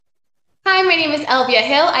my name is Elvia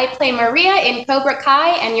Hill. I play Maria in Cobra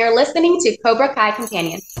Kai, and you're listening to Cobra Kai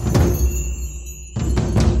Companion.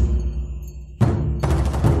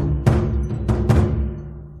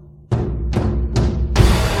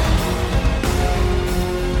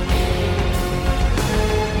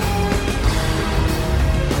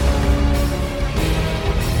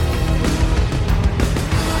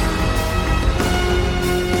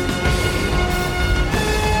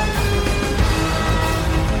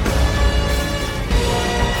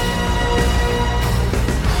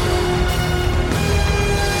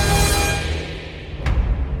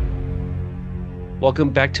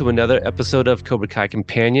 Welcome back to another episode of Cobra Kai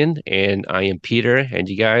Companion, and I am Peter. And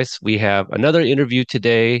you guys, we have another interview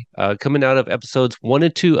today, coming out of episodes 1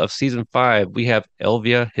 and 2 of season 5. We have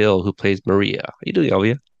Elvia Hill, who plays Maria. How you doing,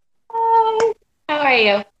 Elvia? Hi. How are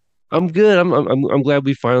you? I'm good. I'm glad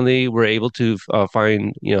we finally were able to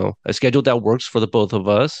find a schedule that works for the both of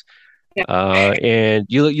us. Yeah. And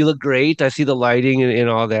you look great. I see the lighting and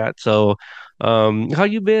all that. So, how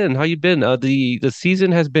you been? How you been? The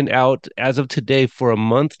season has been out as of today for a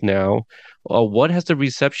month now. What has the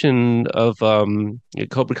reception of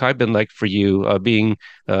Cobra Kai been like for you, being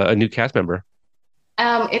a new cast member?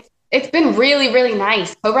 It's been really, really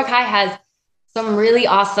nice. Cobra Kai has some really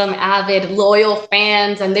awesome, avid, loyal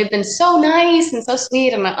fans, and they've been so nice and so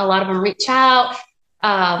sweet. And a lot of them reach out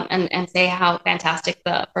and say how fantastic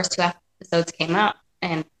the first two episodes came out,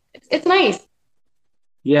 and it's nice.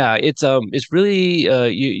 Yeah, it's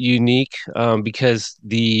really unique because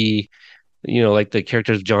like the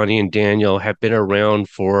characters Johnny and Daniel have been around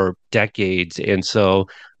for decades, and so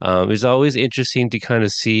it's always interesting to kind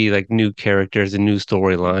of see like new characters and new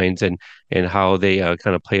storylines and how they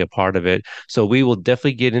kind of play a part of it. So we will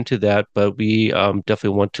definitely get into that, but we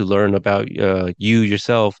definitely want to learn about you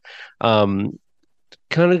yourself. Um,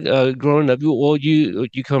 Kind of growing up, well,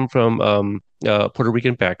 you come from Puerto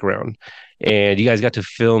Rican background, and you guys got to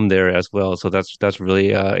film there as well, so that's really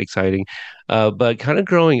exciting. But kind of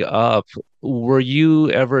growing up, were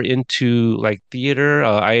you ever into like theater?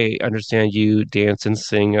 I understand you dance and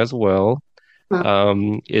sing as well.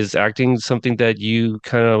 Is acting something that you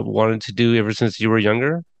kind of wanted to do ever since you were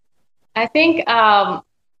younger? I think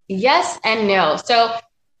yes and no. So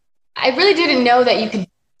I really didn't know that you could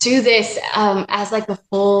do this as like a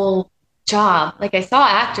full job. Like I saw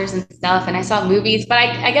actors and stuff, and I saw movies, but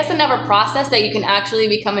I guess I never processed that you can actually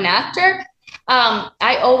become an actor.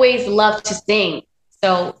 I always loved to sing.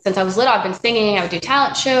 So since I was little, I've been singing. I would do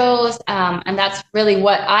talent shows, and that's really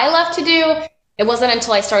what I love to do. It wasn't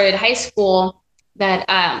until I started high school that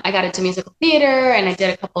I got into musical theater, and I did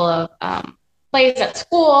a couple of plays at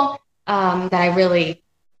school that I really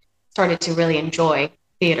started to really enjoy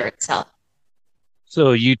theater itself.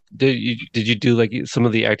 So you do like some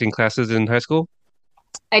of the acting classes in high school?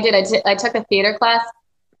 I took a theater class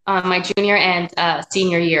my junior and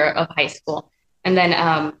senior year of high school, and then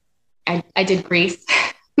I did Grease,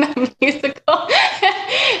 the musical,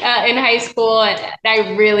 in high school, and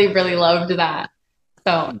I really really loved that.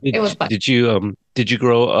 So it was fun. Did you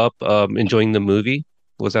grow up enjoying the movie?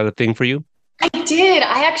 Was that a thing for you? I did.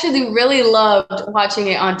 I actually really loved watching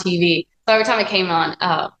it on TV. So every time it came on,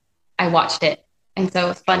 I watched it, and so it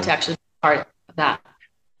was fun to actually be part of that.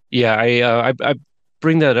 Yeah, I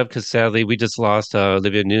bring that up because sadly we just lost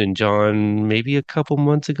Olivia Newton-John maybe a couple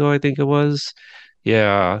months ago, I think it was.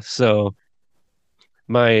 Yeah, so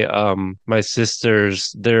my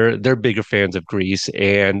sisters, they're bigger fans of Grease,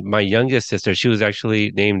 and my youngest sister, she was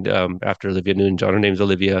actually named after Olivia Newton-John. Her name's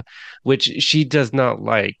Olivia, which she does not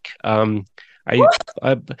like. I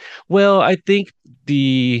I well, I think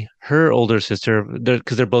the her older sister,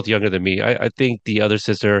 because they're both younger than me. I think the other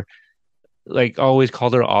sister like always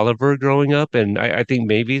called her Oliver growing up, and I think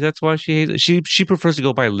maybe that's why she hates it. She prefers to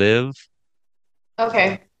go by Liv.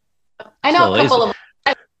 Okay, I know So a it's couple of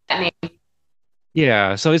that name.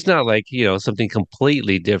 yeah, so it's not like, something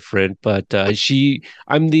completely different, but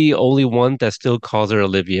I'm the only one that still calls her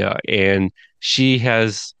Olivia, and she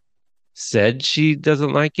has said she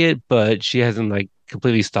doesn't like it, but she hasn't like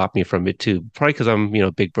completely stopped me from it too. Probably because I'm,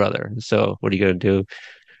 big brother. So what are you gonna do?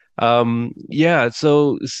 Yeah,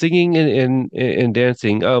 so singing and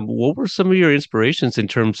dancing. What were some of your inspirations in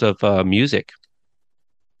terms of music?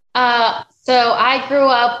 So I grew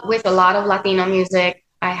up with a lot of Latino music.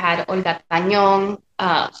 I had Olga Tañón.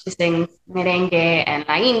 She sings merengue and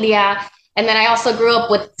La India. And then I also grew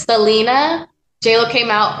up with Selena. JLo came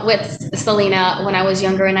out with Selena when I was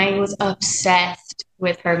younger, and I was obsessed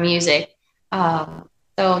with her music.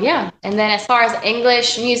 So yeah. And then as far as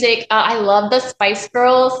English music, I love the Spice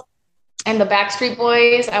Girls and the Backstreet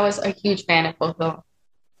Boys. I was a huge fan of both of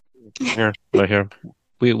them. Here, right here.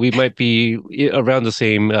 we might be around the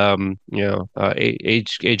same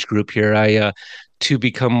age group here. I To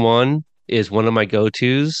Become One is one of my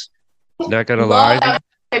go-tos. Not gonna Love lie. that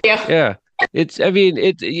video. Yeah. I mean,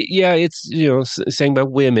 yeah, it's, sang by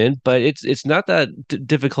women, but it's not that d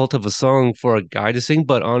difficult of a song for a guy to sing.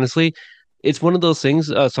 But honestly, it's one of those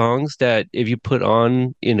songs that if you put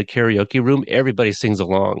on in a karaoke room, everybody sings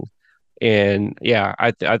along. And yeah,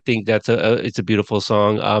 I think it's a beautiful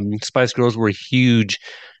song. Spice Girls were huge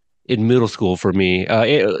in middle school for me,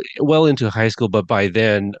 well into high school, but by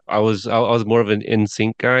then I was more of an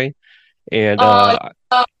NSYNC guy, and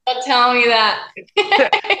Oh, don't tell me that.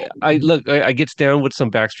 I gets down with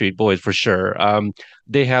some Backstreet Boys for sure.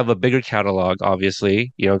 They have a bigger catalog,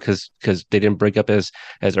 obviously, because they didn't break up as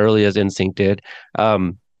early as NSYNC did.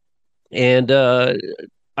 And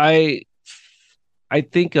I I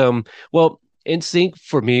think well, NSYNC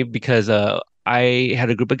for me because I had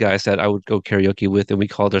a group of guys that I would go karaoke with, and we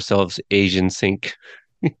called ourselves Asian Sync.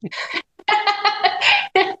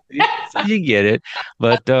 So you get it.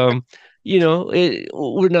 But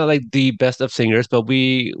we're not like the best of singers, but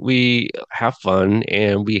we have fun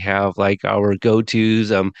and we have like our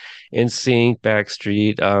go-tos, NSYNC,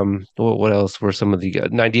 Backstreet, what else were some of the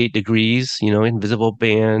 98 Degrees, Invisible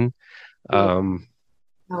Band. That Um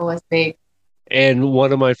was big. and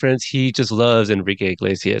one of my friends, he just loves Enrique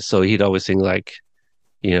Iglesias, so he'd always sing like,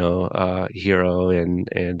 Hero and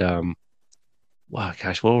wow,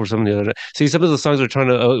 gosh, what were some of the other? See, some of the songs are trying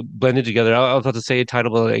to blend it together. I was about to say a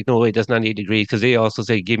title, but like, no, wait, that's 98 Degrees because they also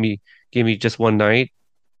say, give me just one night,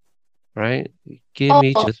 right? Give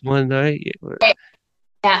me Oh, just one night."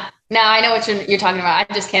 yeah. Now I know what you're talking about.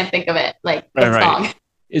 I just can't think of it, like Right, the right. song.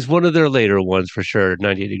 It's one of their later ones for sure,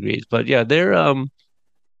 98 Degrees. But yeah, they're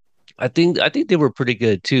I think they were pretty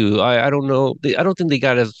good too. I don't know, I don't think they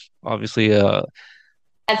got as obviously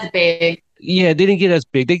That's big. yeah, they didn't get as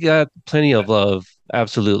big. They got plenty of love,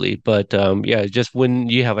 absolutely. But yeah, just when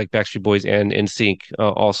you have like Backstreet Boys and NSYNC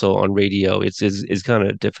also on radio, it's kind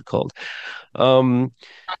of difficult. Um,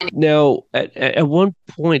 Now, at one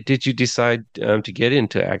point, did you decide to get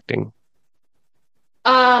into acting?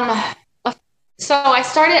 Um, so I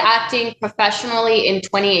started acting professionally in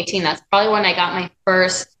 2018. That's probably when I got my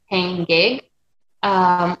first paying gig.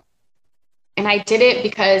 Um, and I did it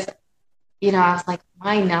because, I was like,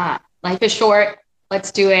 why not? Life is short.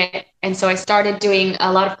 Let's do it. And so I started doing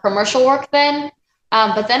a lot of commercial work then.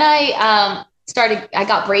 But then I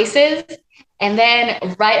got braces. And then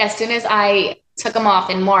right as soon as I took them off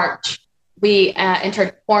in March, we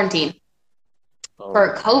entered quarantine Oh,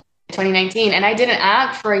 for COVID 2019. And I didn't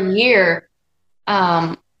act for a year.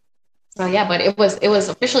 Um, so yeah, but it was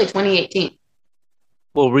officially 2018.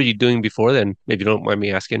 what were you doing before then? If you don't mind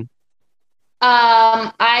me asking.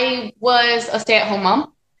 I was a stay-at-home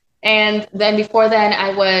mom, and then before then,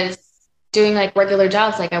 I was doing like regular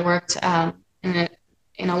jobs. Like I worked in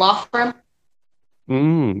a law firm.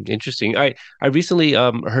 Interesting. I recently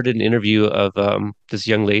heard an interview of this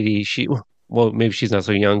young lady. Well, maybe she's not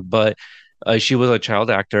so young, but she was a child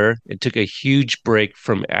actor and took a huge break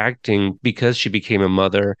from acting because she became a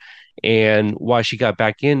mother. And why she got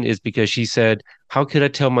back in is because she said, "How could I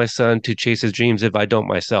tell my son to chase his dreams if I don't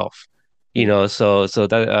myself?" So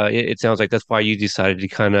that it sounds like that's why you decided to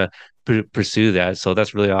kind of pursue that. So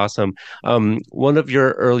that's really awesome. One of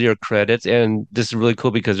your earlier credits, and this is really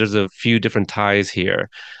cool because there's a few different ties here.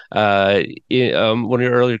 One of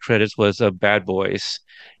your earlier credits was Bad Boys,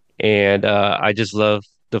 and I just love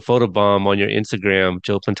the photobomb on your Instagram,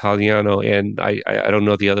 Joe Pantoliano, and I don't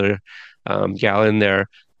know the other gal in there,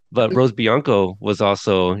 but Rose Bianco was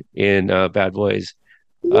also in Bad Boys.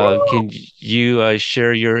 Can you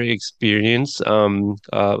share your experience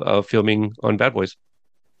of filming on Bad Boys?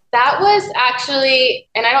 That was actually,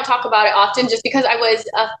 and I don't talk about it often just because I was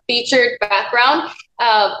a featured background,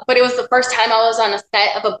 but it was the first time I was on a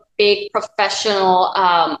set of a big professional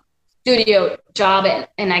studio job,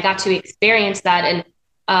 and I got to experience that. And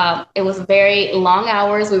it was very long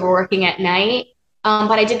hours. We were working at night,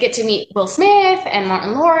 but I did get to meet Will Smith and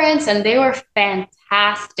Martin Lawrence, and they were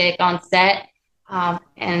fantastic on set.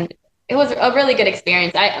 And it was a really good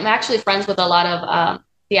experience. I'm actually friends with a lot of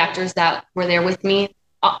the actors that were there with me.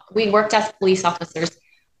 We worked as police officers,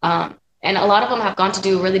 and a lot of them have gone to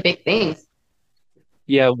do really big things.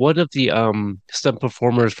 Yeah, one of the stunt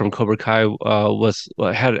performers from Cobra Kai was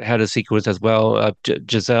had a sequence as well.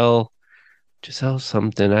 Giselle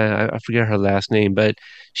something. I forget her last name, but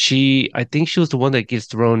I think she was the one that gets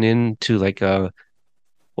thrown into like a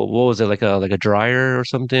what was it, like a dryer or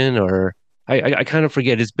something, or I kind of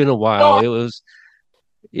forget. It's been a while. Oh, It was,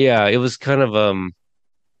 yeah, it was kind of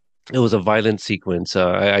it was a violent sequence.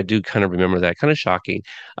 I do kind of remember that. Kind of shocking.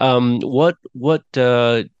 What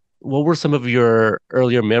were some of your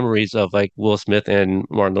earlier memories of like Will Smith and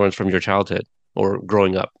Martin Lawrence from your childhood or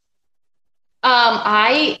growing up?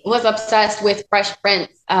 I was obsessed with Fresh Prince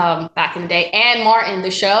back in the day and Martin,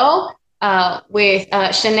 the show with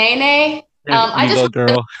Shanae. And I just Emo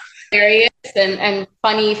Girl. hilarious and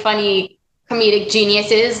funny comedic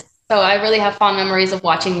geniuses. So I really have fond memories of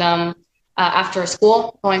watching them after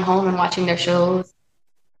school, going home and watching their shows.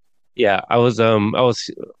 Yeah, I was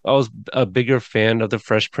a bigger fan of the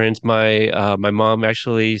Fresh Prince. My mom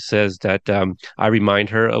actually says that I remind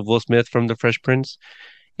her of Will Smith from the Fresh Prince.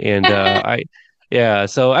 And I yeah,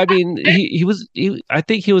 so I mean he I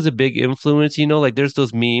think he was a big influence, like there's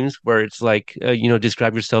those memes where it's like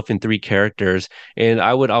describe yourself in three characters, and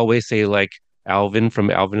I would always say like Alvin from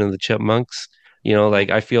Alvin and the Chipmunks. Like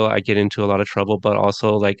I feel I get into a lot of trouble, but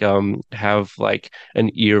also like have like an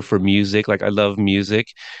ear for music. Like I love music.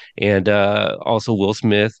 And also Will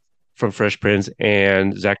Smith from Fresh Prince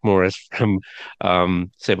and Zach Morris from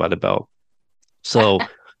Saved by the Bell. So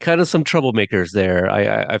kind of some troublemakers there,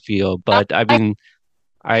 I feel. But I mean,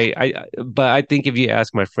 but I think if you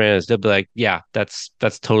ask my friends, they'll be like, yeah, that's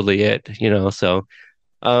totally it. So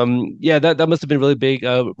yeah, that must have been really big.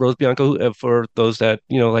 Rose Bianco, for those that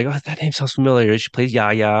like, oh, that name sounds familiar. She plays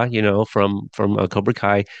Yaya, from Cobra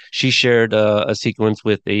Kai. She shared a sequence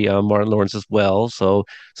with the Martin Lawrence as well, so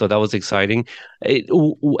that was exciting.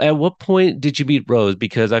 At what point did you meet Rose?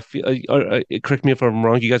 Because I feel, correct me if I'm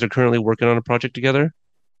wrong, you guys are currently working on a project together.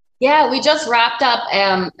 Yeah, we just wrapped up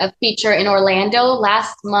a feature in Orlando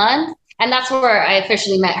last month, and that's where I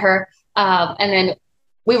officially met her. And then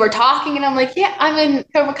we were talking, and I'm like, "Yeah, I'm in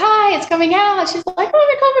Cobra Kai. It's coming out." She's like, "Oh, I'm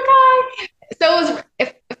in Cobra Kai." So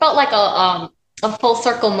it felt like a full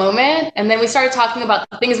circle moment. And then we started talking about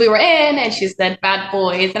the things we were in, and she said Bad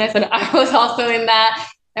Boys, and I said I was also in that,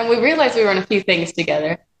 and we realized we were in a few things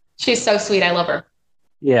together. She's so sweet. I love her.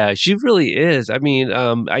 Yeah, she really is. I mean,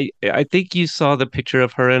 I think you saw the picture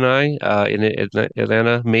of her and I in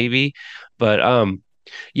Atlanta, maybe, but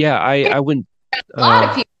yeah, I wouldn't. A lot Uh,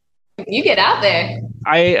 of people. You get out there.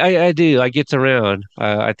 I do. I gets around.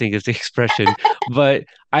 I think is the expression. But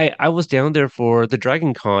I was down there for the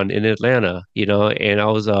Dragon Con in Atlanta, and I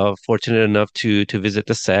was fortunate enough to visit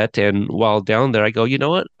the set. And while down there, I go, you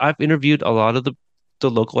know what? I've interviewed a lot of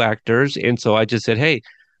the local actors, and so I just said, hey,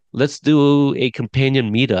 let's do a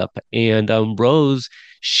companion meetup. And Rose,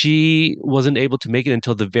 she wasn't able to make it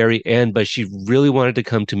until the very end, but she really wanted to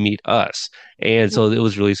come to meet us. And so it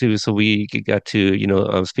was really sweet. So we got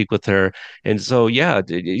to, speak with her. And so, yeah,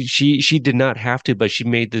 she did not have to, but she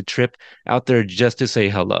made the trip out there just to say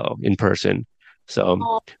hello in person. So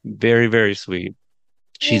Oh, very, very sweet.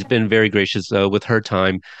 She's yeah. been very gracious with her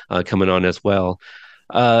time coming on as well.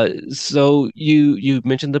 So you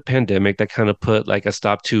mentioned the pandemic that kind of put like a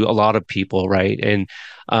stop to a lot of people, right? And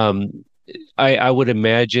um, I would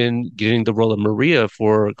imagine getting the role of Maria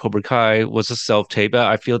for Cobra Kai was a self-tape.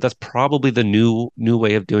 I feel that's probably the new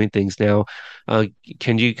way of doing things now. Uh,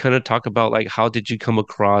 can you kind of talk about like how did you come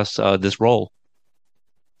across this role?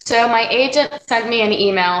 So my agent sent me an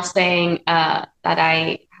email saying that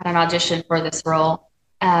I had an audition for this role.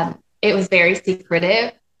 It was very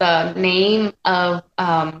secretive. The name of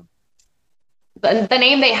the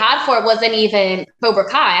name they had for it wasn't even Cobra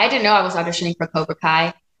Kai. I didn't know I was auditioning for Cobra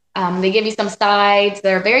Kai. They give you some sides.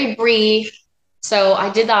 They're very brief. So I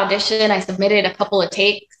did the audition. I submitted a couple of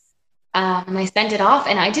takes, and I sent it off.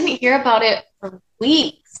 And I didn't hear about it for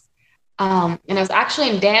weeks. And I was actually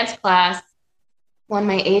in dance class when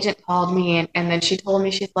my agent called me, and then she told me,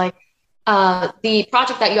 she's like, the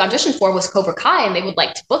project that you auditioned for was Cobra Kai, and they would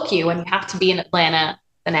like to book you, and you have to be in Atlanta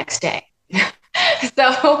the next day.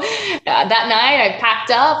 So that night I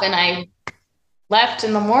packed up and I left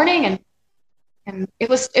in the morning, and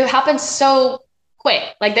it happened so quick.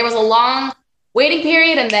 Like there was a long waiting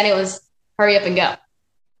period, and then it was hurry up and go.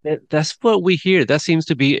 That's what we hear. That seems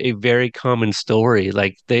to be a very common story.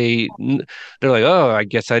 Like they're like, "Oh, I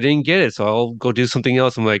guess I didn't get it, so I'll go do something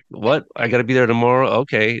else." I'm like, "What? I got to be there tomorrow?"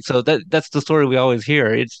 Okay, so that's the story we always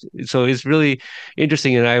hear. It's really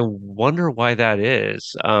interesting, and I wonder why that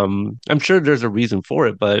is. I'm sure there's a reason for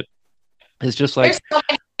it, but it's just There's like, so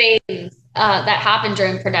many things that happen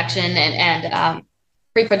during production and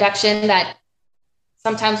pre-production that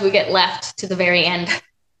sometimes we get left to the very end.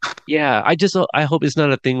 yeah, I hope it's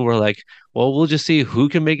not a thing where like, well, we'll just see who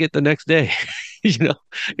can make it the next day. you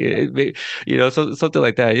know, so something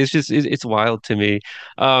like that. It's just it's wild to me.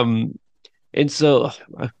 Um, And so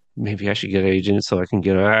maybe I should get an agent so I can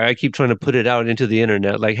I keep trying to put it out into the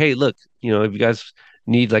internet. Like, hey, look, if you guys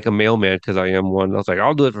need like a mailman because I am one. I was like,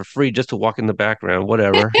 I'll do it for free just to walk in the background,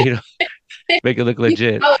 whatever, make it look You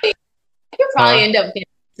legit. probably you probably Huh? end up getting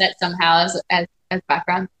that somehow as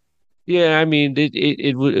background. Yeah, I mean,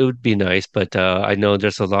 it would be nice, but I know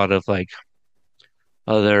there's a lot of like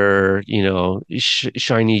other,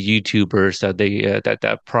 shiny YouTubers that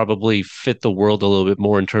that probably fit the world a little bit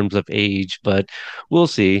more in terms of age, but we'll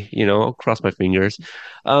see. I'll cross my fingers.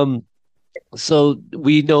 Um, so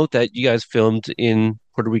we know that you guys filmed in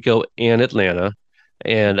Puerto Rico and Atlanta,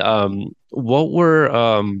 and what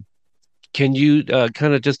were can you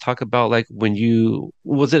kind of just talk about like when you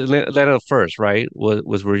was it Atlanta first, right?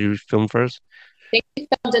 Was where you filmed first? I think we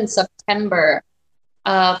filmed in September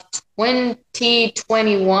of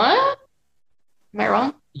 2021. Am I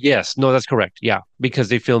wrong? Yes, no, that's correct. Yeah, because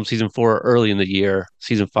they filmed season four early in the year,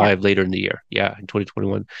 season Yeah. five later in the year. Yeah, in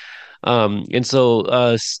 2021. And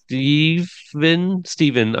so Steven,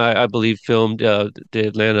 I believe, filmed the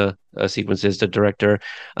Atlanta sequences, the director.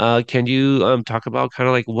 Can you talk about kind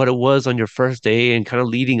of like what it was on your first day and kind of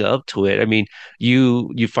leading up to it? I mean,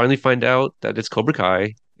 you finally find out that it's Cobra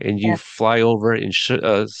Kai and you Yeah. fly over in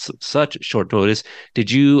such short notice. Did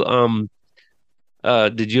you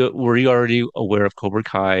were you already aware of Cobra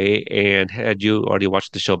Kai and had you already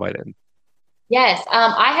watched the show by then? Yes.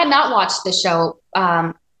 I had not watched the show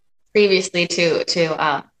previously to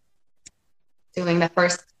doing the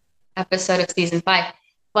first episode of season 5,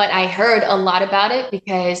 but I heard a lot about it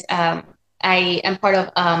because I am part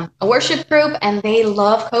of a worship group and they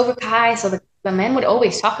love Cobra Kai, so the men would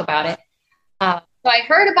always talk about it. So I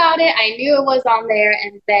heard about it. I knew it was on there,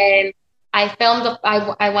 and then I filmed.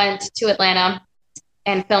 I went to Atlanta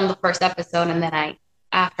and filmed the first episode, and then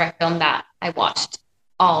after I filmed that, I watched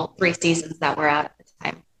all 3 seasons that were out at the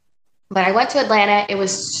time. But I went to Atlanta. It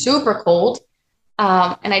was super cold,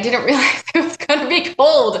 and I didn't realize it was going to be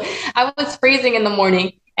cold. I was freezing in the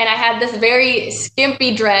morning, and I had this very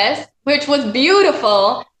skimpy dress, which was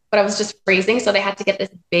beautiful, but I was just freezing. So they had to get this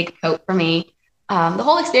big coat for me. The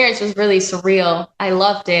whole experience was really surreal. I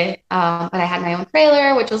loved it. But I had my own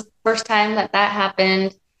trailer, which was the first time that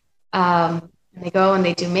happened. And they go and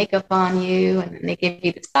they do makeup on you, and then they give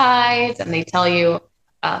you the sides, and they tell you,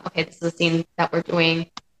 okay, this is the scene that we're doing.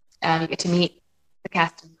 You get to meet the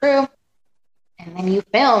cast and crew, and then you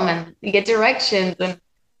film and you get directions, and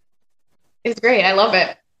it's great. I love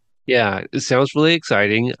it. Yeah, it sounds really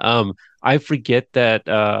exciting. I forget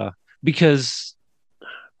that because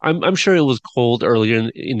I'm sure it was cold earlier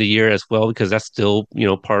in the year as well because that's still,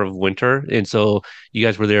 part of winter. And so you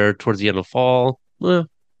guys were there towards the end of fall. Well,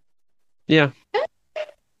 yeah,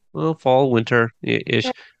 well, fall, winter ish.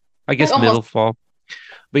 I Like guess almost, middle fall.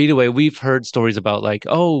 But anyway, we've heard stories about like,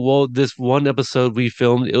 oh, well, this one episode we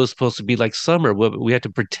filmed, it was supposed to be like summer. We had to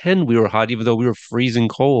pretend we were hot even though we were freezing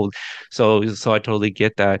cold. So I totally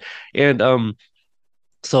get that. And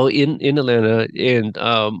so in Atlanta, and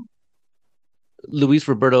Luis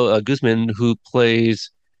Roberto Guzman, who plays,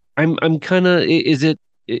 I'm kind of,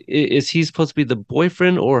 is he supposed to be the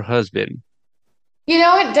boyfriend or husband?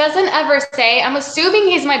 it doesn't ever say. I'm assuming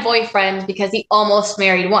he's my boyfriend because he almost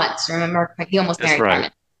married once. Remember, he almost That's married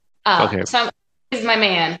right. Carmen. Okay. He's my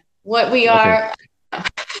man. What we Okay. are.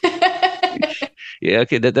 Yeah.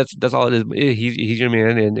 Okay. That's all it is. He's your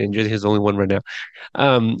man, and you're his only one right now.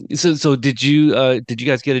 So did you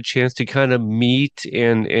guys get a chance to kind of meet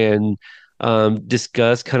and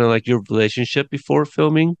discuss kind of like your relationship before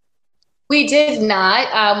filming? We did not.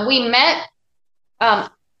 Um,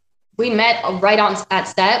 we met right on at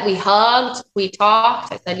set. We hugged, we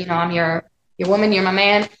talked. I said, I'm your woman, you're my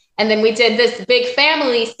man. And then we did this big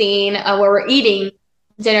family scene where we're eating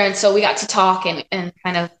dinner, and so we got to talk and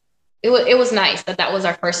kind of it was nice that was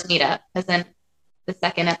our first meetup. Because then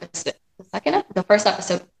the first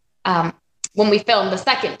episode, um, when we filmed the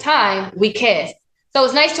second time, we kissed. So it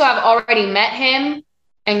was nice to have already met him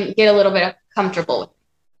and get a little bit comfortable.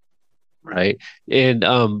 Right. And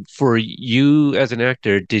for you as an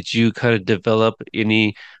actor, did you kind of develop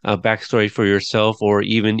any backstory for yourself or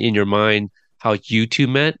even in your mind how you two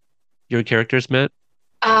met, your characters met?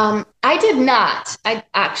 I did not. I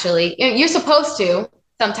actually, you're supposed to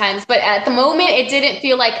sometimes, but at the moment, it didn't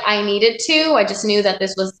feel like I needed to. I just knew that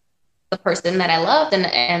this was the person that I loved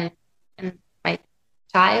and my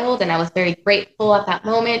child, and I was very grateful at that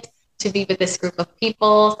moment to be with this group of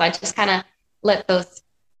people. So I just kind of let those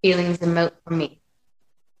feelings emote for me.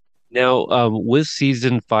 Now, with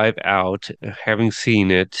season five out, having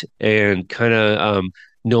seen it and kind of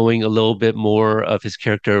knowing a little bit more of his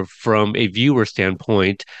character from a viewer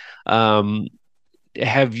standpoint, um,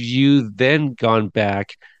 have you then gone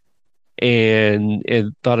back and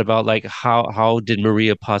thought about like how did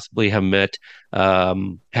Maria possibly have met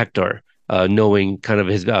Hector, knowing kind of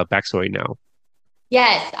his backstory now.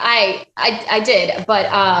 Yes, I did,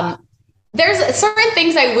 but there's certain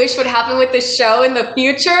things I wish would happen with the show in the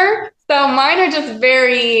future. So mine are just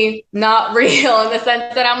very not real in the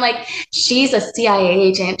sense that I'm like, she's a CIA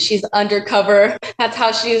agent. She's undercover. That's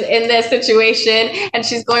how she's in this situation. And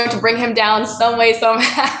she's going to bring him down some way,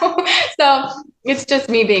 somehow. So it's just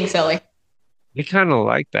me being silly. I kind of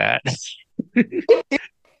like that.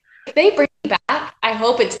 If they bring me back, I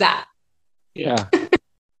hope it's that. Yeah.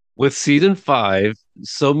 With season five,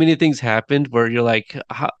 so many things happened where you're like,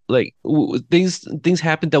 like things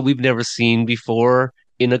happened that we've never seen before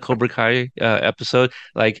in a Cobra Kai episode,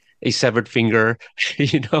 like a severed finger,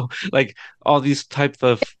 like all these type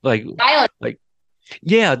of Violent. like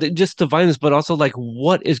yeah, just the violence, but also like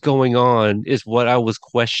what is going on is what I was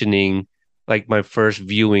questioning. Like my first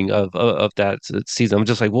viewing of that season, I'm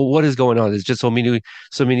just like, well, what is going on? There's just so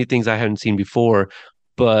many things I hadn't seen before,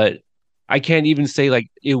 but I can't even say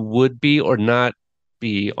like it would be or not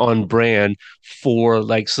be on brand for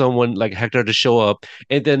like someone like Hector to show up,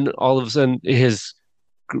 and then all of a sudden his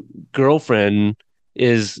g girlfriend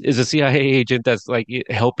is a CIA agent that's like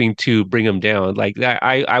helping to bring him down. Like that,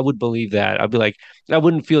 I would believe that. I'd be like, I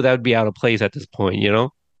wouldn't feel that would be out of place at this point, you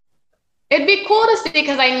know? It'd be cool to see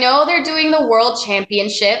because I know they're doing the world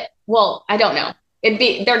championship. Well, I don't know.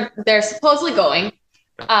 They're supposedly going.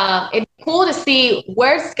 It'd be cool to see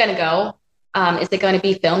where it's gonna go. Is it going to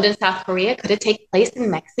be filmed in South Korea? Could it take place in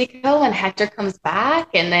Mexico when Hector comes back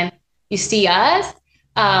and then you see us?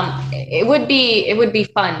 It would be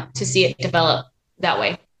fun to see it develop that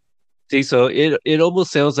way. See, so it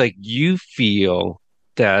almost sounds like you feel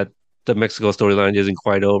that the Mexico storyline isn't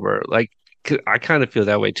quite over. Like I kind of feel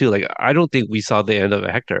that way too. Like I don't think we saw the end of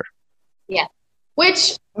Hector. Yeah.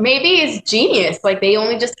 Which maybe is genius. Like they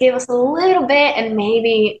only just gave us a little bit, and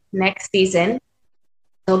maybe next season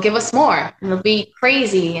they'll give us more. It'll be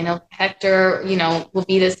crazy. Hector, will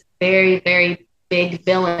be this very, very big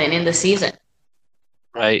villain in the season.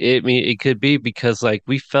 Right. I mean, it could be because like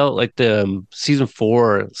we felt like the season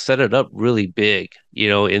four set it up really big,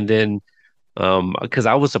 and then because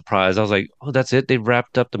I was surprised. I was like, oh, that's it. They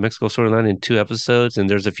wrapped up the Mexico storyline in 2 episodes, and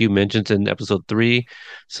there's a few mentions in episode three.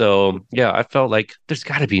 So yeah, I felt like there's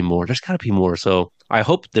got to be more. There's got to be more. So I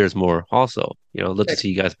hope there's more. Also, love to see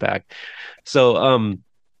you guys back. So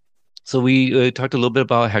so we talked a little bit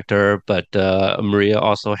about Hector, but Maria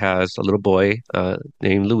also has a little boy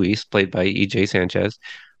named Luis, played by EJ Sanchez,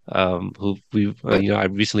 who I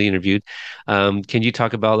recently interviewed. Can you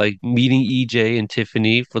talk about like meeting EJ and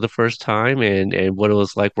Tiffany for the first time and what it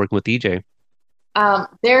was like working with EJ?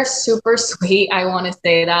 They're super sweet. I want to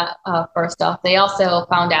say that first off. They also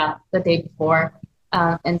found out the day before.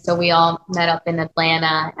 And so we all met up in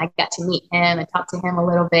Atlanta. I got to meet him and talk to him a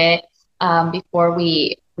little bit before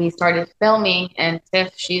we started filming. And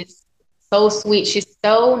Tiff, she's so sweet. She's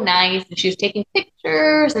so nice. And she was taking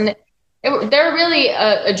pictures. And they're really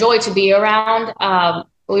a joy to be around.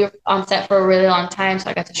 We were on set for a really long time, so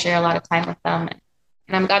I got to share a lot of time with them.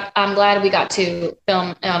 And I'm glad we got to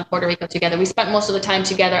film Puerto Rico together. We spent most of the time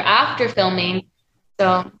together after filming,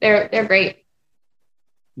 so they're great.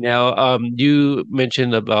 Now, you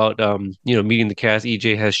mentioned about meeting the cast.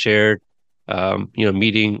 EJ has shared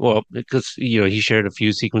meeting well because he shared a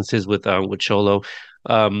few sequences with Xolo.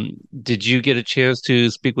 Did you get a chance to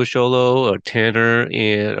speak with Xolo or Tanner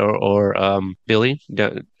and or Billy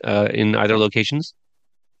in either locations?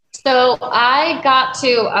 So I got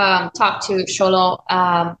to talk to Xolo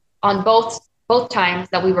on both times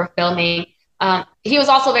that we were filming. He was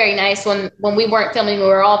also very nice when we weren't filming. We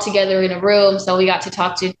were all together in a room, so we got to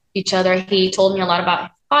talk to each other. He told me a lot about his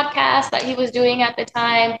podcast that he was doing at the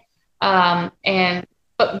time, and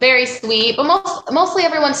but very sweet. But mostly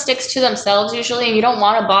everyone sticks to themselves usually, and you don't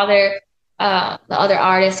want to bother the other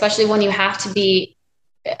artists, especially when you have to be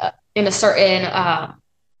in a certain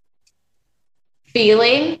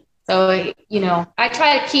feeling. So, I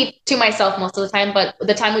try to keep to myself most of the time, but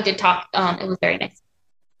the time we did talk, it was very nice.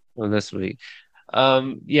 Oh, that's sweet.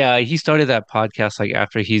 Yeah, he started that podcast like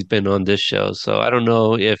after he's been on this show. So I don't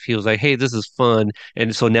know if he was like, "Hey, this is fun,"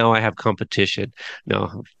 and so now I have competition. No,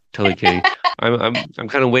 I'm totally kidding. I'm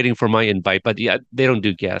kind of waiting for my invite, but yeah, they don't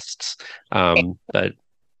do guests. But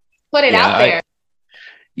Put it yeah, out there.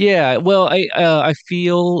 yeah, well, I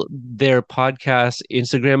feel their podcast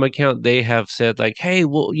Instagram account, they have said like, "Hey,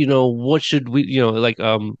 well, what should we, like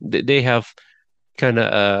they have kind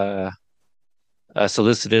of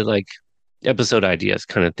solicited like episode ideas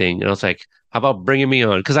kind of thing." And I was like, how about bringing me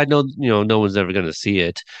on? Because I know, no one's ever going to see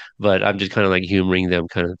it, but I'm just kind of like humoring them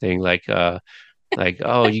kind of thing. Like,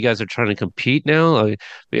 oh, you guys are trying to compete now?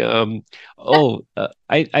 Yeah,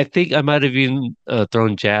 I think I might have even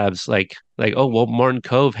thrown jabs oh, well, Martin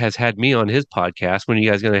Cove has had me on his podcast. When are you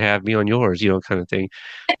guys going to have me on yours? Kind of thing.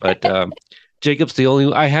 But Jacob's the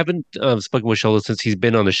only. I haven't spoken with Sholo since he's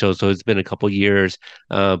been on the show, so it's been a couple years.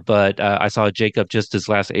 But I saw Jacob just this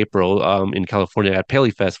last April in California at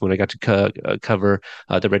Paley Fest when I got to cover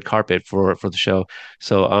the red carpet for the show.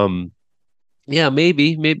 So yeah,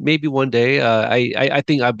 maybe one day. I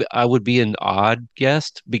think I would be an odd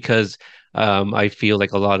guest because I feel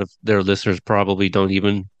like a lot of their listeners probably don't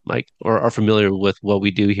even like or are familiar with what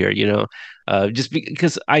we do here. Just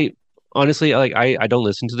because I honestly I don't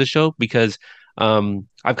listen to the show because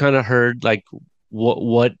I've kind of heard like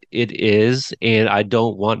what it is, and I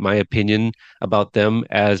don't want my opinion about them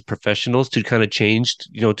as professionals to kind of change.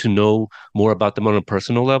 To know more about them on a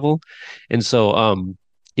personal level, and so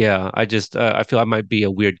yeah, I feel I might be a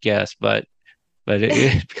weird guest,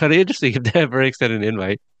 it's kind of interesting if they ever extend an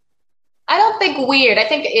invite. I don't think weird. I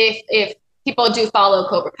think if people do follow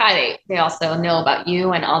Cobra Kai, they also know about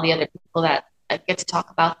you and all the other people that get to talk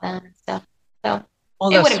about them and stuff. So Well,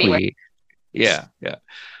 it that's wouldn't be weird. sweet. Yeah, yeah.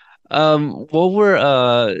 What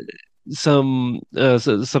were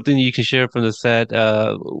something you can share from the set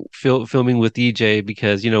filming with EJ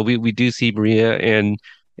because we do see Maria and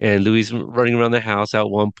Luis running around the house at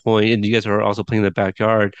one point, and you guys are also playing in the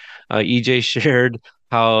backyard. EJ shared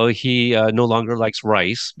how he no longer likes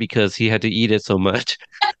rice because he had to eat it so much,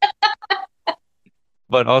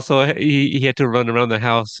 but also he had to run around the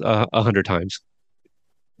house 100 times.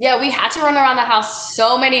 Yeah, we had to run around the house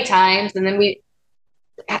so many times, and then we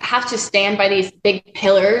have to stand by these big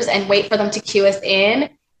pillars and wait for them to cue us in.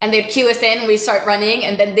 And they'd cue us in, we start running,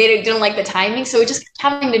 and then they didn't like the timing. So we just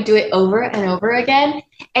kept having to do it over and over again.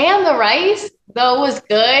 And the rice, though, was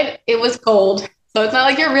good. It was cold. So it's not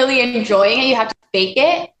like you're really enjoying it. You have to fake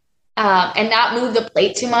it and not move the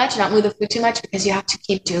plate too much, not move the food too much, because you have to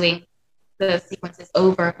keep doing the sequences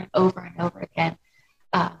over and over and over again.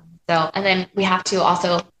 Um, and then we have to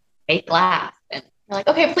also fake laugh. And you're like,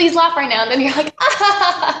 okay, please laugh right now. And then you're like,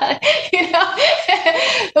 ah,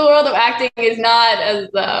 the world of acting is not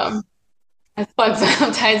as fun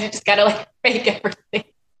sometimes. You just gotta like fake everything.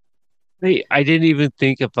 I didn't even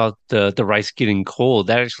think about the rice getting cold.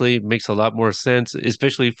 That actually makes a lot more sense,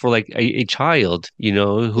 especially for like a child,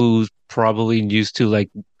 who's probably used to like,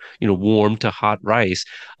 warm to hot rice.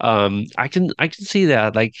 I can see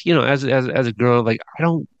that. Like, as a girl, like I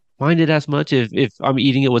don't mind it as much if I'm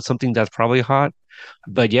eating it with something that's probably hot.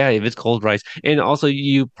 But yeah, if it's cold rice, and also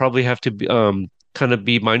you probably have to be, kind of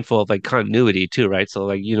be mindful of like continuity too, right? So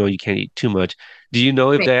like, you can't eat too much. Do you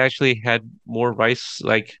know if Right. they actually had more rice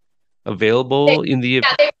like They, available in the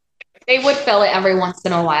yeah, they would fill it every once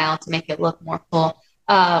in a while to make it look more full.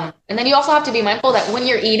 And then you also have to be mindful that when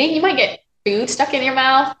you're eating, you might get food stuck in your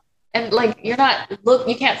mouth, and like you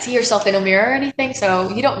can't see yourself in a mirror or anything,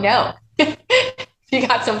 so you don't know if you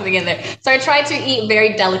got something in there. So I try to eat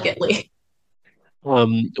very delicately.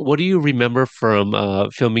 what do you remember from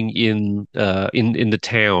filming in the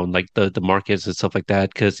town, like the markets and stuff like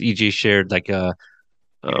that? Because EJ shared like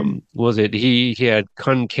what was it he had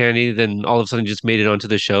cotton candy, then all of a sudden just made it onto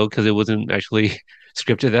the show because it wasn't actually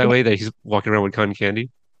scripted that way that he's walking around with cotton candy.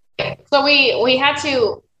 So we had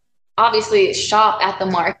to obviously shop at the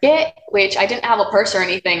market, which I didn't have a purse or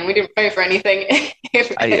anything. We didn't pay for anything. We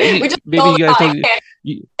just Maybe stole you the guys cotton don't candy.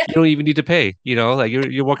 you don't even need to pay, like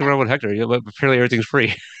you're walking around with Hector, but apparently everything's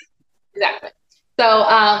free. Exactly.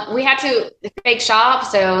 So we had to fake shop.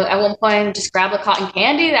 So at one point, just grab a cotton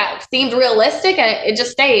candy that seemed realistic, and it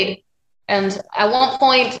just stayed. And at one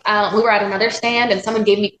point, we were at another stand, and someone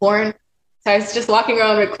gave me corn. So I was just walking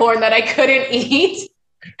around with corn that I couldn't eat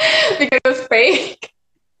because it was fake.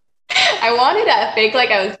 I wanted to fake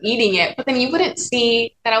like I was eating it, but then you wouldn't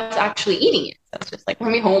see that I was actually eating it. So it's just like,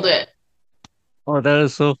 let me hold it. Oh, that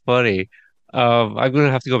is so funny. I'm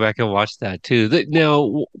gonna have to go back and watch that too.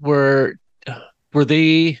 Now, were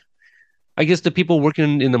they? I guess the people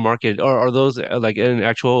working in the market are those like an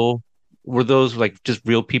actual? Were those like just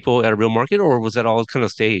real people at a real market, or was that all kind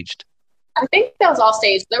of staged? I think that was all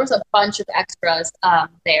staged. There was a bunch of extras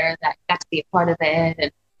there that got to be a part of it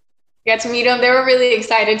and got to meet them. They were really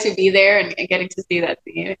excited to be there and getting to see that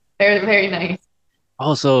scene. They're very nice.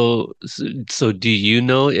 Also, so do you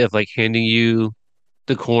know if like handing you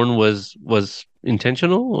the corn was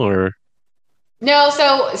intentional or? No,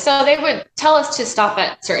 so they would tell us to stop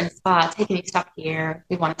at certain spots. Hey, can you stop here?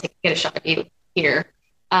 We want to get a shot of you here.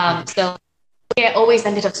 So we always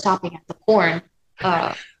ended up stopping at the corn.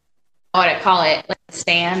 Uh, what I call it, like a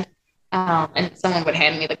stand. And someone would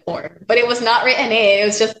hand me the corn, but it was not written in. It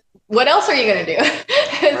was just, what else are you gonna do?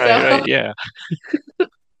 Right, So right, yeah.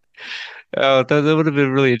 Oh, that would have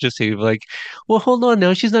been really interesting. Like, well, hold on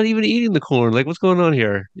now. She's not even eating the corn. Like, what's going on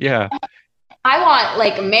here? Yeah. I want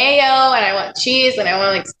like mayo and I want cheese and I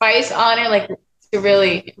want like spice on it, like to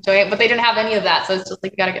really enjoy it. But they didn't have any of that, so it's just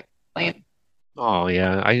like you gotta get plain. Oh,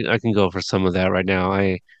 yeah. I can go for some of that right now.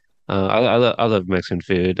 I love Mexican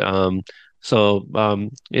food. Too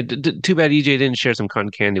bad EJ didn't share some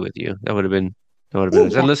cotton candy with you. That would have been Ooh,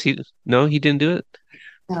 nice. yeah, Unless no, he didn't do it.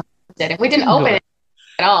 no, we didn't. We didn't open it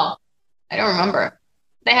at all. I don't remember.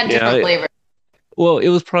 They had different Yeah. flavors. Well, it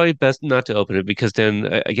was probably best not to open it because then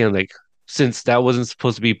again, like since that wasn't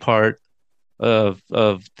supposed to be part of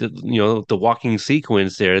the the walking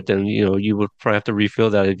sequence there, then you would probably have to refill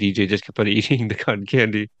that if DJ just kept on eating the cotton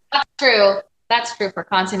candy. That's true. That's true for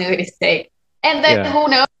continuity's sake. And then Yeah. who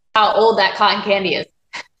knows how old that cotton candy is?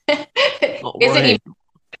 Oh, Is it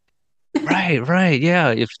even? right. Right.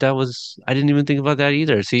 Yeah. If that was, I didn't even think about that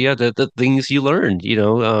either. See, yeah, the things you learned,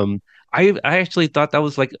 I actually thought that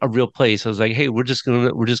was like a real place. I was like, hey, we're just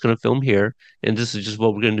gonna film here, and this is just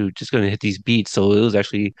what we're gonna do. Just gonna hit these beats. So it was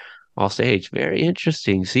actually off stage. Very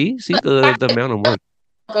interesting. See the amount of work.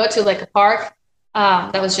 Go to like a park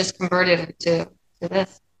that was just converted to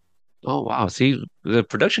this. Oh wow. See the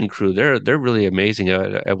production crew, they're really amazing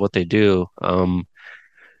at what they do.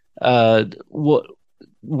 What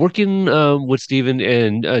working with Steven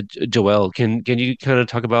and Joel, can you kind of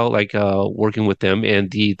talk about like working with them and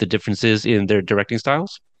the differences in their directing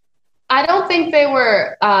styles? I don't think they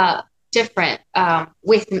were different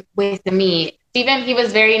with me. Steven, he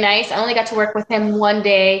was very nice. I only got to work with him one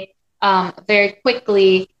day, very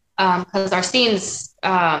quickly, because our scenes,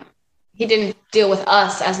 he didn't deal with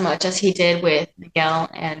us as much as he did with Miguel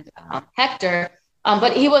and Hector.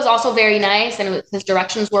 But he was also very nice, and his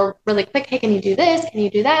directions were really quick. Hey, can you do this? Can you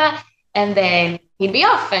do that? And then he'd be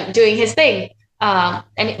off and doing his thing.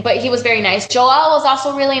 But he was very nice. Joel was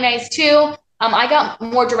also really nice too. I got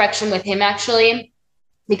more direction with him actually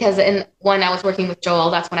because when I was working with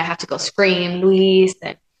Joel, that's when I have to go scream Luis,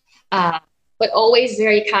 and uh, but always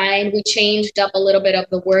very kind. We changed up a little bit of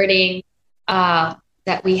the wording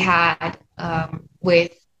that we had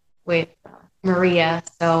with Maria.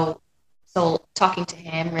 So talking to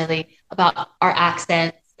him really about our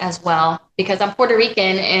accents as well because I'm Puerto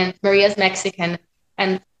Rican and Maria's Mexican,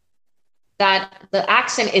 and that the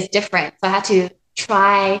accent is different. So I had to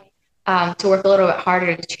try to work a little bit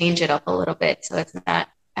harder to change it up a little bit so it's not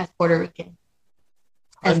as Puerto Rican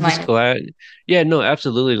as I'm just mine is. glad. Yeah, no,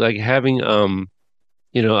 absolutely. Like having my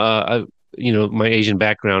Asian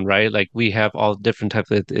background, right? Like we have all different types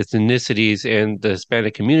of ethnicities in the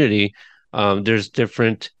Hispanic community. There's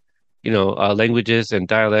different languages and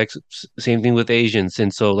dialects. Same thing with Asians.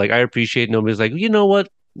 And so like I appreciate nobody's like, you know what?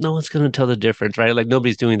 No one's gonna tell the difference, right? Like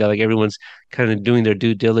nobody's doing that. Like everyone's kind of doing their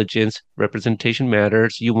due diligence. Representation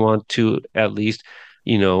matters. You want to at least,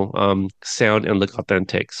 sound and look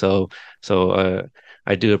authentic. So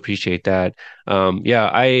I do appreciate that. Yeah,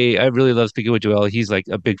 I really love speaking with Joel. He's like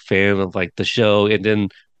a big fan of like the show. And then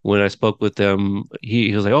when I spoke with him,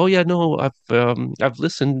 he was like, "Oh yeah, no, I've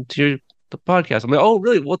listened to the podcast." I'm like, "Oh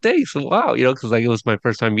really? Well, thanks. Wow." Because like it was my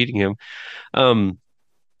first time meeting him. Um,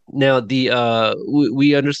 Now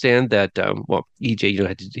we understand that well EJ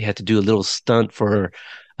had to do a little stunt for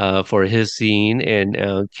his scene, and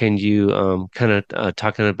can you kind of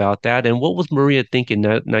talking about that, and what was Maria thinking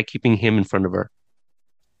not keeping him in front of her?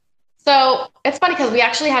 So it's funny because we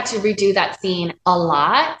actually had to redo that scene a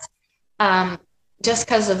lot um, just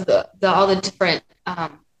because of the all the different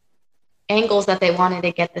angles that they wanted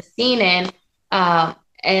to get the scene in.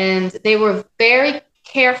 And they were very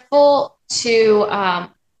careful to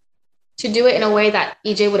do it in a way that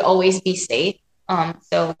EJ would always be safe.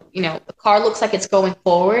 So, the car looks like it's going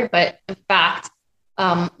forward, but in fact,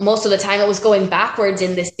 most of the time it was going backwards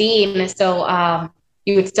in the scene. So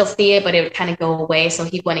you would still see it, but it would kind of go away so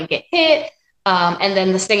he wouldn't get hit. And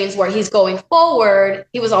then the scenes where he's going forward,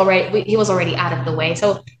 he was already out of the way.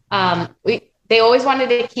 So they always wanted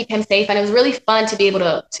to keep him safe, and it was really fun to be able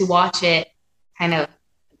to watch it kind of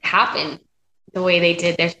happen the way they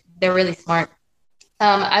did. They're really smart.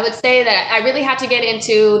 I would say that I really had to get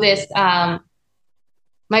into this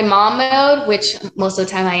my mom mode, which most of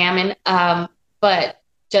the time I am in, but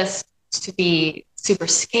just to be super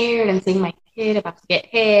scared and seeing my kid about to get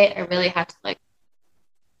hit, I really had to like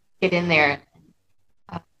get in there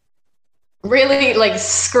and really like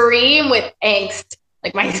scream with angst,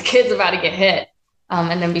 like my kid's about to get hit,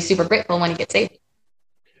 and then be super grateful when he gets saved.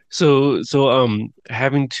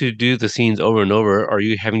 Having to do the scenes over and over, are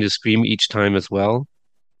you having to scream each time as well?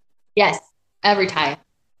 Yes, every time.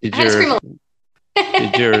 Did I had to your scream a did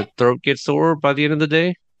lot. your throat get sore by the end of the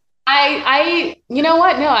day? You know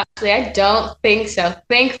what? No, actually, I don't think so.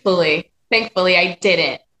 Thankfully, I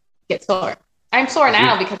didn't get sore. I'm sore You're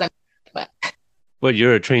now because but But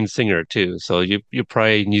you're a trained singer too, so you're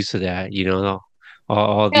probably used to that, all you know,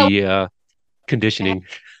 the conditioning.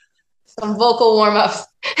 some vocal warm-ups.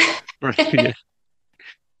 Yeah.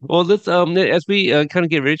 Well, let's as we kind of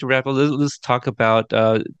get ready to wrap up, let's talk about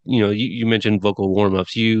you mentioned vocal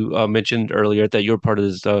warm-ups. You mentioned earlier that you're part of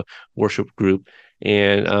this worship group,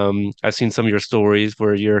 and I've seen some of your stories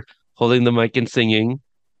where you're holding the mic and singing.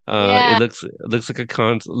 Yeah. It looks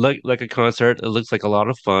like like a concert. It looks like a lot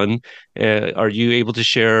of fun. Are you able to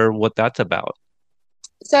share what that's about?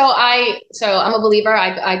 So I'm a believer.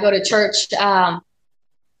 I go to church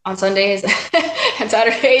on Sundays and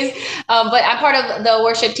Saturdays. But I'm part of the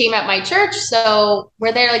worship team at my church. So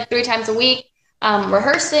we're there like 3 times a week,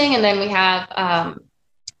 rehearsing, and then we have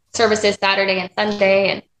services Saturday and Sunday,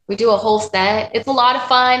 and we do a whole set. It's a lot of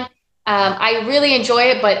fun. I really enjoy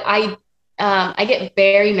it, but I get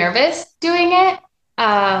very nervous doing it.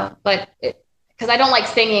 But because I don't like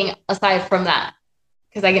singing aside from that,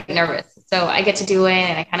 because I get nervous. So I get to do it,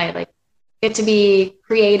 and I kind of like get to be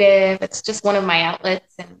creative. It's just one of my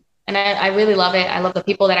outlets, and I really love it. I love the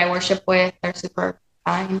people that I worship with. They're super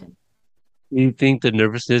kind. Do you think the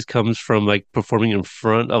nervousness comes from like performing in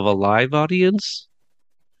front of a live audience?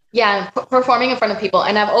 Yeah, performing in front of people,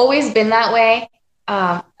 and I've always been that way.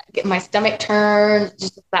 Get my stomach turns,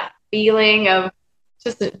 just that feeling of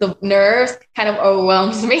just the nerves kind of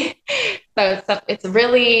overwhelms me. So it's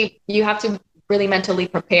really you have to really mentally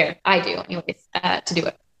prepare. I do, anyways, to do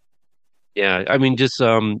it. Yeah, I mean, just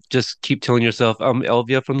keep telling yourself, I'm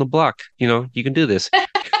Elvia from the block. You can do this.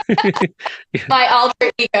 My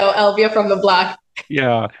alter ego, Elvia from the block.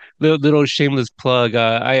 Yeah, little shameless plug.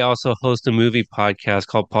 I also host a movie podcast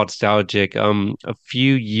called Podstalgic. A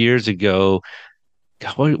few years ago,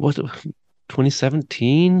 God, what was it?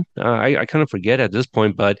 2017? I kind of forget at this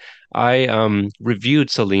point, but I reviewed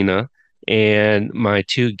Selena, and my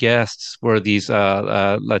two guests were these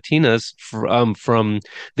Latinas from.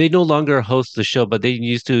 They no longer host the show, but they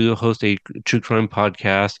used to host a true crime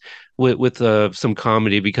podcast with some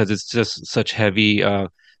comedy because it's just such heavy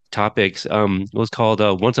topics. It was called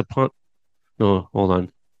Once Upon. No, hold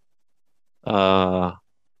on. Uh,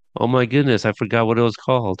 oh my goodness, I forgot what it was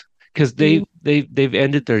called because Mm, they've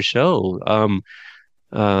ended their show.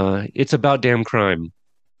 It's about damn crime.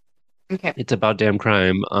 okay. It's about damn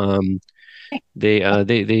crime.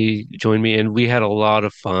 They joined me and we had a lot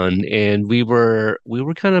of fun and we were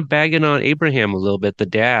kind of bagging on Abraham a little bit, the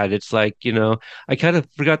dad. It's like, I kind of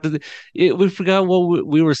forgot we forgot what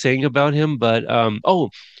we were saying about him, but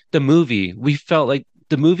the movie. We felt like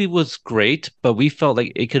the movie was great, but we felt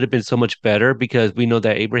like it could have been so much better because we know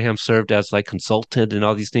that Abraham served as like consultant and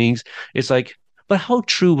all these things. It's like, but how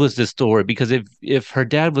true was this story? Because if her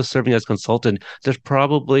dad was serving as consultant, there's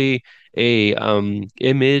probably a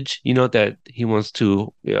image that he wants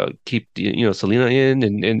to keep Selena in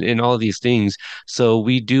and all of these things. So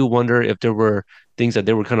we do wonder if there were things that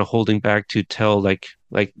they were kind of holding back to tell like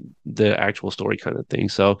the actual story kind of thing.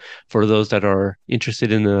 So for those that are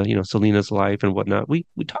interested in the Selena's life and whatnot, we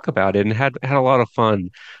talk about it and had a lot of fun.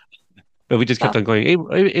 But we just kept Well, on going,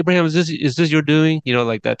 Abraham, is this your doing?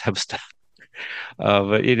 Like that type of stuff.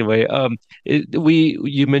 But anyway,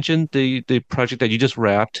 you mentioned the project that you just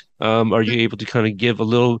wrapped. Are you able to kind of give a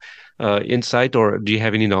little insight, or do you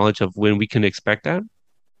have any knowledge of when we can expect that?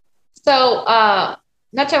 so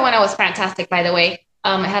Nacho Buena was fantastic, by the way.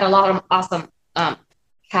 It had a lot of awesome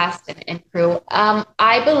cast and crew.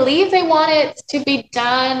 I believe they want it to be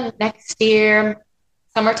done next year,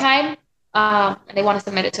 summertime. And they want to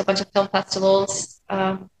submit it to a bunch of film festivals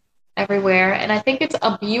everywhere. And I think it's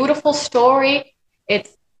a beautiful story.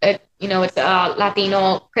 It's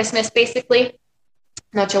Latino Christmas basically.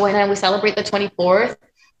 Noche Buena, we celebrate the 24th.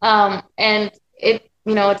 And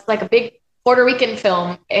it's like a big Puerto Rican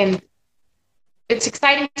film, and it's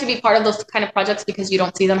exciting to be part of those kind of projects because you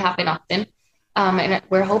don't see them happen often. And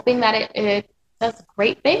we're hoping that it does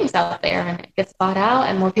great things out there and it gets bought out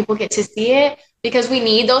and more people get to see it because we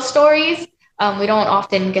need those stories. We don't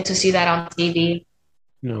often get to see that on TV.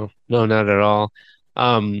 No, no, not at all.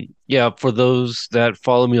 Yeah, for those that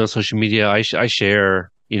follow me on social media, I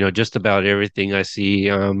share just about everything I see.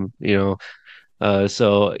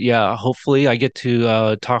 So yeah, hopefully I get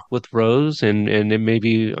to talk with Rose and then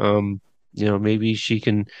maybe maybe she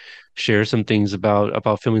can share some things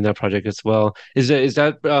about filming that project as well. Is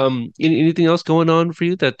that anything else going on for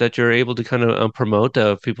you that you're able to kind of promote?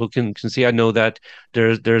 People can see. I know that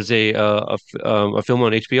there's a film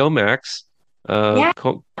on HBO Max, Yeah.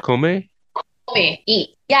 Kome. Me eat.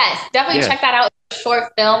 Yes, definitely Yeah. check that out.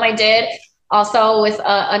 Short film I did also with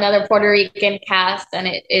another Puerto Rican cast, and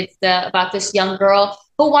it's about this young girl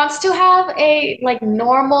who wants to have a like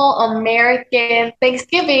normal American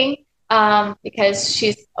Thanksgiving, because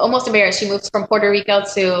she's almost embarrassed. She moves from Puerto Rico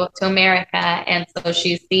to America, and so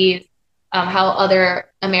she sees how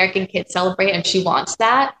other American kids celebrate, and she wants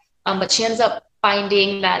that. But she ends up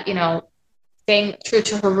finding that staying true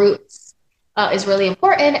to her roots is really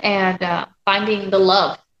important, and finding the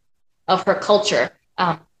love of her culture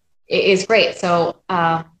is great. So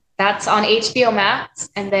that's on HBO Max.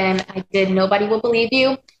 And then I did Nobody Will Believe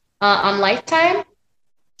You on Lifetime.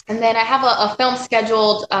 And then I have a film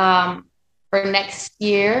scheduled for next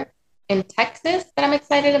year in Texas that I'm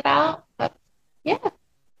excited about. But yeah.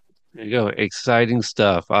 There you go. Exciting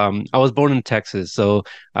stuff. I was born in Texas, so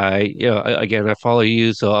again, I follow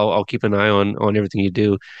you, so I'll keep an eye on everything you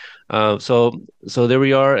do. So there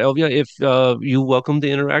we are, Elvia. If you welcome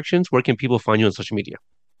the interactions, where can people find you on social media?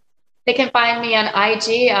 They can find me on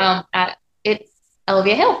IG at It's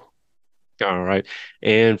Elvia Hill. All right.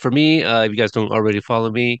 And for me, if you guys don't already follow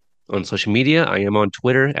me on social media, I am on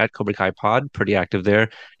Twitter at Cobra Kai Pod, pretty active there,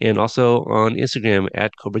 and also on Instagram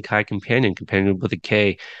at Cobra Kai Companion, Companion with a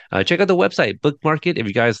K. Check out the website, bookmark it. If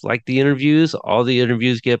you guys like the interviews, all the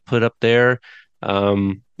interviews get put up there.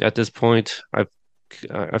 At this point,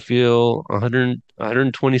 I feel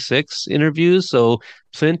 126 interviews, so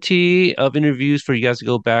plenty of interviews for you guys to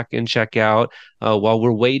go back and check out while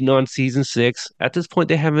we're waiting on season 6. At this point,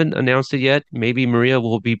 they haven't announced it yet. Maybe Maria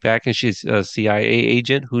will be back and she's a CIA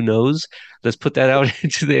agent. Who knows? Let's put that out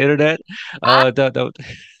into the internet. That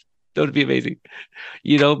would be amazing.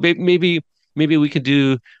 Maybe we could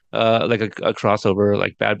do like a crossover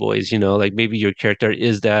like Bad Boys, like maybe your character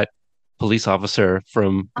is that police officer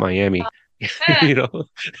from Miami. you know,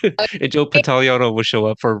 and Joe Pantoliano will show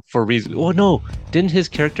up for reason. Oh no, didn't his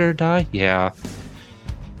character die? Yeah,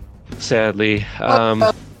 sadly.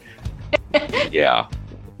 Yeah,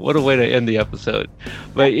 what a way to end the episode.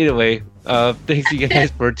 But anyway, thanks you guys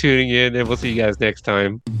for tuning in, and we'll see you guys next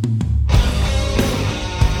time.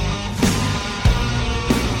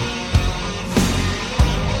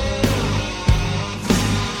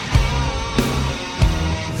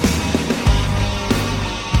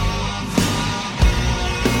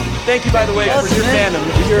 Thank you, by the way, for your fandom.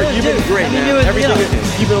 You've been great, man. Everything,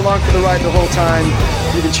 you've been along for the ride the whole time.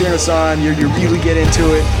 You've been cheering us on. You really get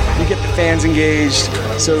into it. You get the fans engaged.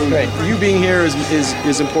 So you being here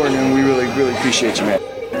is important, and we really, really appreciate you, man.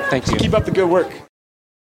 Thank you. Keep up the good work.